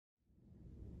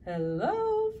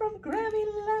Hello from Grammy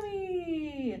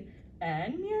Lemmy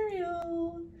and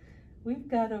Muriel. We've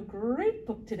got a great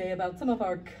book today about some of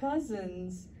our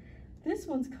cousins. This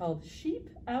one's called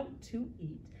Sheep Out to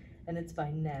Eat, and it's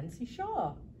by Nancy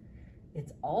Shaw.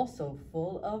 It's also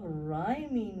full of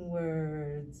rhyming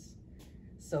words.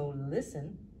 So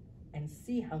listen and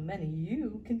see how many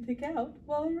you can pick out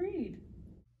while I read.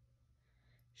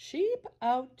 Sheep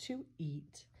Out to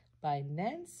Eat by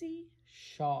Nancy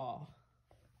Shaw.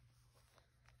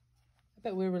 I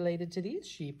bet we're related to these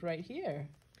sheep right here.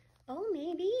 Oh,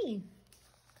 maybe.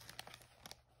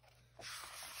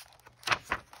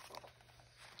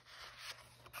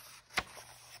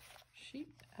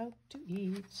 Sheep out to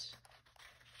eat.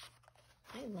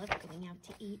 I love going out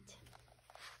to eat.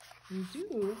 You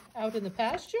do? Out in the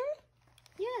pasture?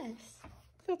 Yes.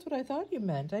 That's what I thought you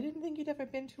meant. I didn't think you'd ever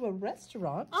been to a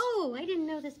restaurant. Oh, I didn't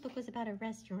know this book was about a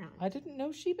restaurant. I didn't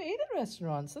know sheep ate at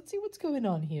restaurants. Let's see what's going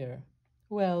on here.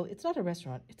 Well, it's not a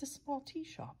restaurant. It's a small tea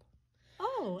shop.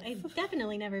 Oh, I've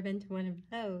definitely never been to one of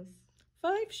those.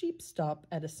 5 sheep stop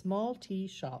at a small tea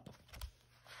shop.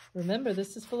 Remember,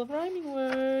 this is full of rhyming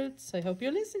words. I hope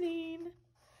you're listening.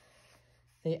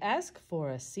 They ask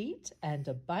for a seat and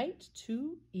a bite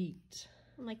to eat.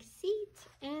 Like seat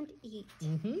and eat.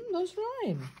 Those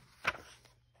rhyme.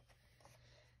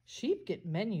 Sheep get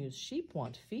menus. Sheep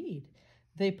want feed.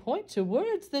 They point to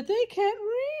words that they can't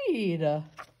read.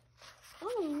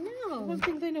 Oh, no. I don't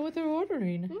think they know what they're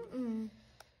ordering.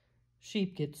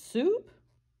 Sheep get soup.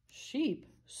 Sheep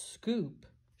scoop.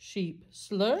 Sheep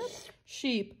slurp.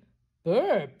 Sheep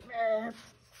burp. Burp.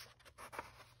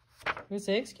 We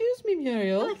say, excuse me,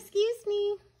 Muriel. Oh, excuse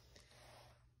me.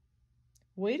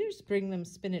 Waiters bring them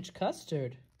spinach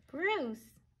custard. Gross.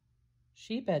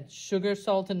 Sheep add sugar,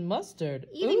 salt, and mustard.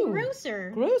 Even grosser.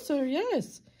 Grosser,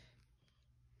 yes.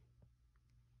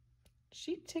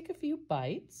 Sheep take a few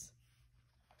bites.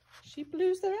 Sheep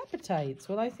lose their appetites.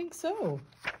 Well, I think so.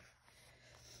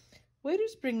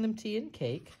 Waiters bring them tea and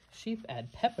cake. Sheep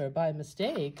add pepper by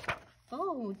mistake.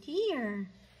 Oh, dear.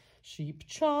 Sheep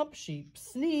chomp, sheep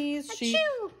sneeze, Achoo! sheep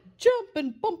jump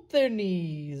and bump their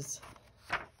knees.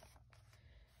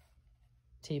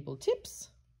 Table tips,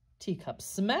 teacups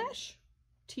smash,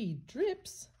 tea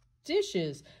drips,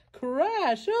 dishes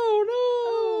crash. Oh no!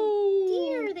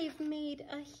 Oh, dear, they've made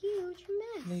a huge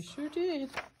mess. They sure did.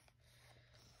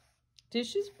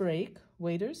 Dishes break,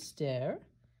 waiters stare,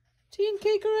 tea and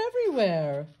cake are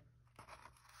everywhere.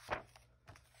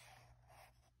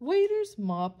 Waiters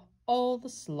mop all the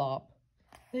slop.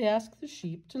 They ask the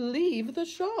sheep to leave the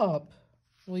shop.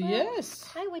 Well, yes.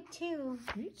 I would too.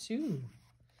 Me too.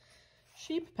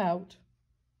 Sheep pout.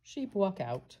 Sheep walk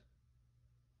out.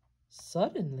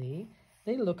 Suddenly,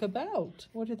 they look about.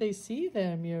 What do they see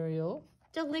there, Muriel?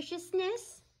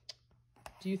 Deliciousness?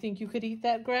 Do you think you could eat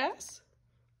that grass?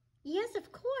 Yes,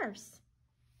 of course.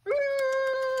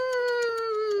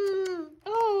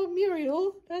 Oh,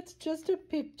 Muriel, that's just a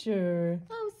picture.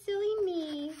 Oh, silly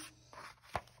me.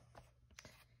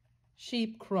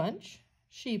 Sheep crunch,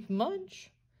 sheep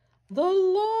munch. The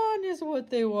lawn is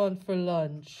what they want for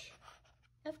lunch.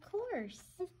 Of course.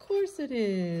 Of course it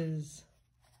is.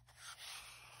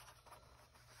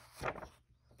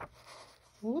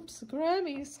 Whoops,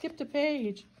 Grammy skipped a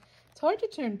page. It's hard to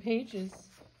turn pages.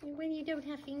 When you don't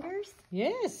have fingers?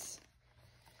 Yes.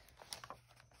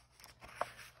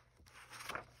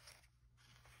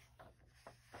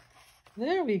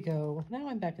 There we go. Now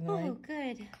I'm back in the line. Oh,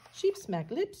 good. Sheep smack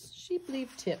lips, sheep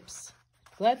leave tips.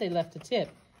 Glad they left a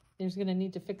tip. There's going to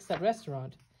need to fix that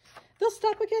restaurant. They'll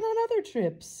stop again on other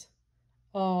trips.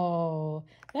 Oh,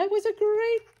 that was a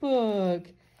great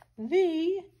book.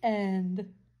 The end.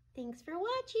 Thanks for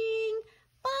watching.